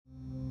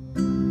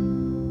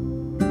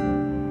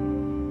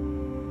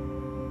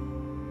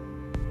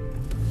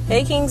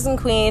Hey kings and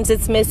queens,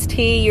 it's Miss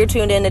T. You're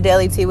tuned in to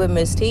Daily Tea with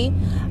Miss T.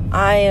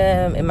 I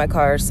am in my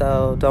car,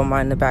 so don't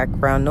mind the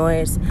background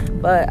noise.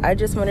 But I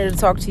just wanted to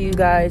talk to you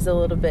guys a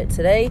little bit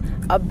today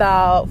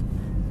about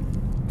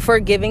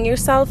forgiving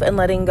yourself and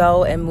letting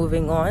go and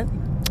moving on.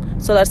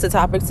 So that's the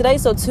topic today.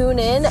 So tune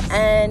in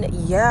and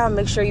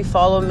make sure you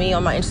follow me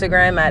on my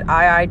Instagram at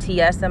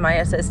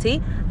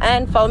IITSMISST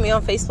and follow me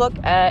on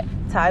Facebook at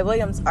Ty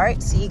Williams. All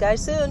right, see you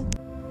guys soon.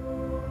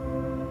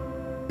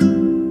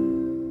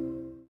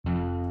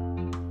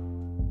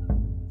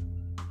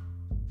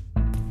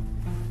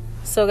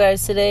 So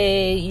guys,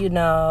 today,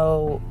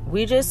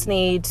 we just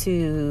need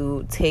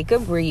to take a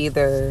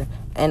breather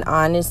and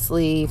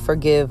honestly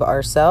forgive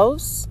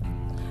ourselves,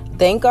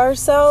 thank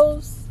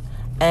ourselves,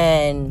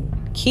 and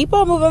keep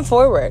on moving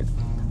forward.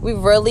 We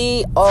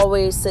really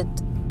always sit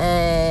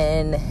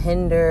and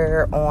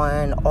hinder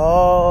on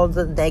all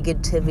the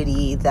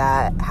negativity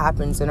that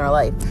happens in our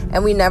life.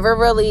 And we never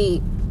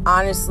really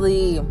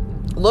honestly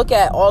look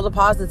at all the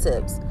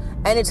positives.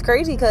 And it's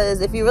crazy because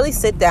if you really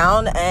sit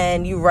down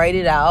and you write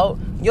it out,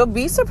 you'll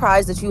be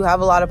surprised that you have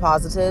a lot of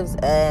positives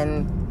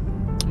and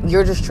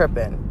you're just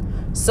tripping.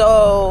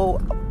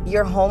 So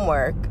your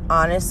homework,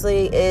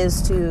 honestly,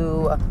 is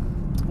to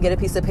get a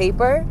piece of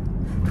paper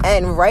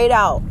and write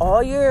out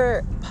all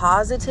your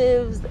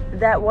positives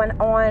that went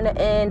on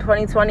in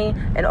 2020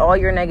 and all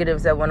your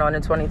negatives that went on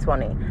in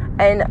 2020.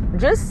 And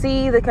just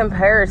see the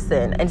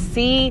comparison and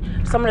see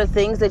some of the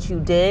things that you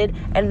did.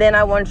 And then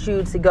I want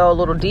you to go a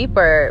little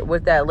deeper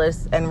with that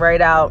list and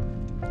write out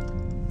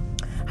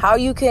how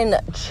you can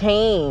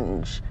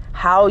change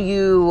how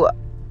you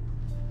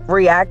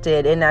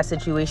reacted in that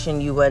situation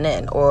you went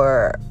in,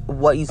 or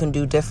what you can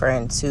do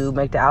different to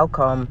make the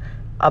outcome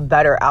a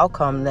better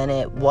outcome than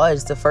it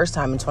was the first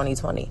time in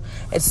 2020.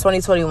 It's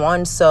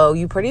 2021, so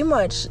you pretty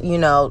much,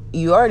 you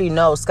already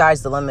know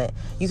sky's the limit.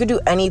 You can do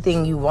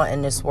anything you want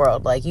in this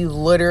world. Like, you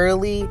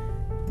literally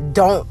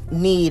don't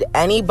need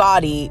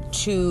anybody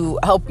to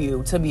help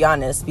you, to be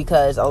honest,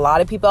 because a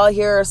lot of people out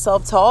here are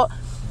self-taught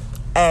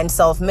and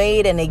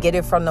self-made, and they get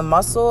it from the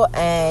muscle.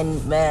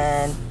 And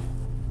man,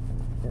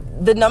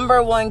 the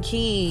number one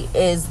key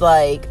is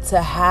to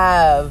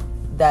have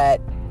that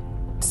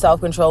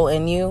self-control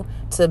in you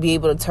to be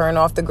able to turn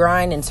off the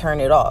grind and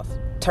turn it off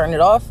and turn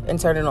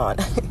it on.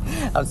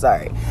 I'm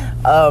sorry.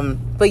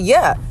 But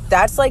yeah,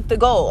 that's the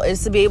goal,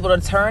 is to be able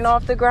to turn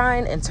off the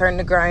grind and turn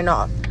the grind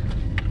off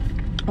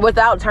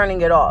without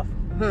turning it off.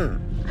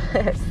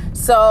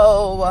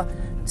 So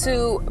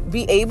to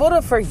be able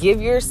to forgive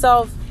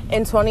yourself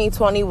in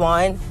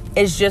 2021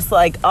 is just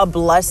a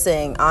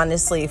blessing,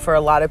 honestly, for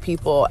a lot of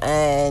people.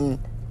 And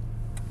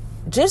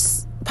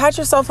just pat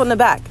yourself on the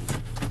back.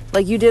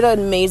 You did an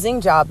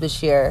amazing job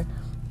this year.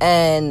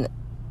 And,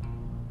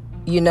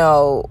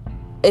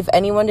 if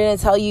anyone didn't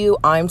tell you,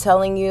 I'm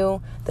telling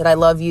you that I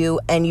love you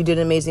and you did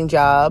an amazing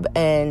job,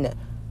 and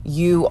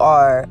you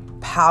are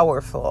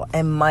powerful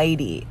and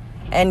mighty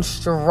and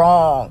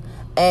strong-minded,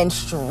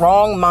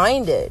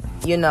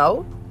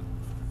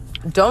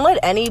 Don't let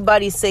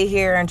anybody sit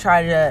here and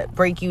try to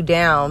break you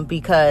down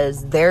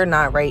because they're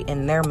not right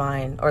in their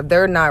mind, or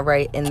they're not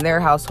right in their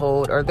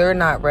household, or they're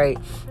not right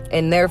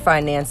in their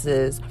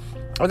finances,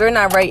 or they're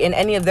not right in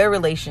any of their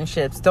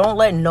relationships. Don't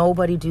let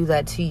nobody do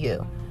that to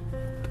you.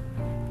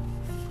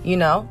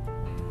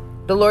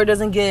 The Lord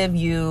doesn't give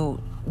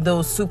you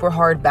those super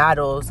hard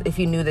battles if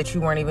He knew that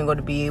you weren't even going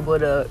to be able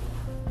to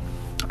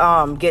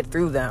get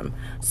through them.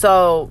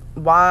 So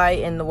why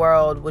in the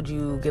world would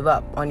you give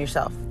up on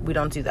yourself? We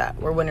don't do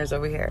that. We're winners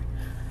over here.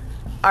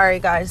 All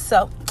right, guys.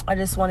 So I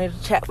just wanted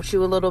to chat with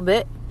you a little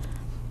bit.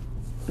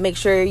 Make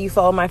sure you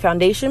follow my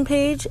foundation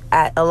page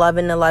at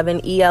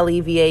 1111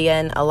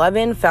 ELEVAN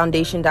 11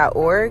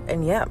 foundation.org.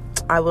 And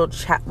I will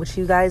chat with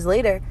you guys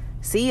later.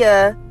 See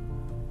ya.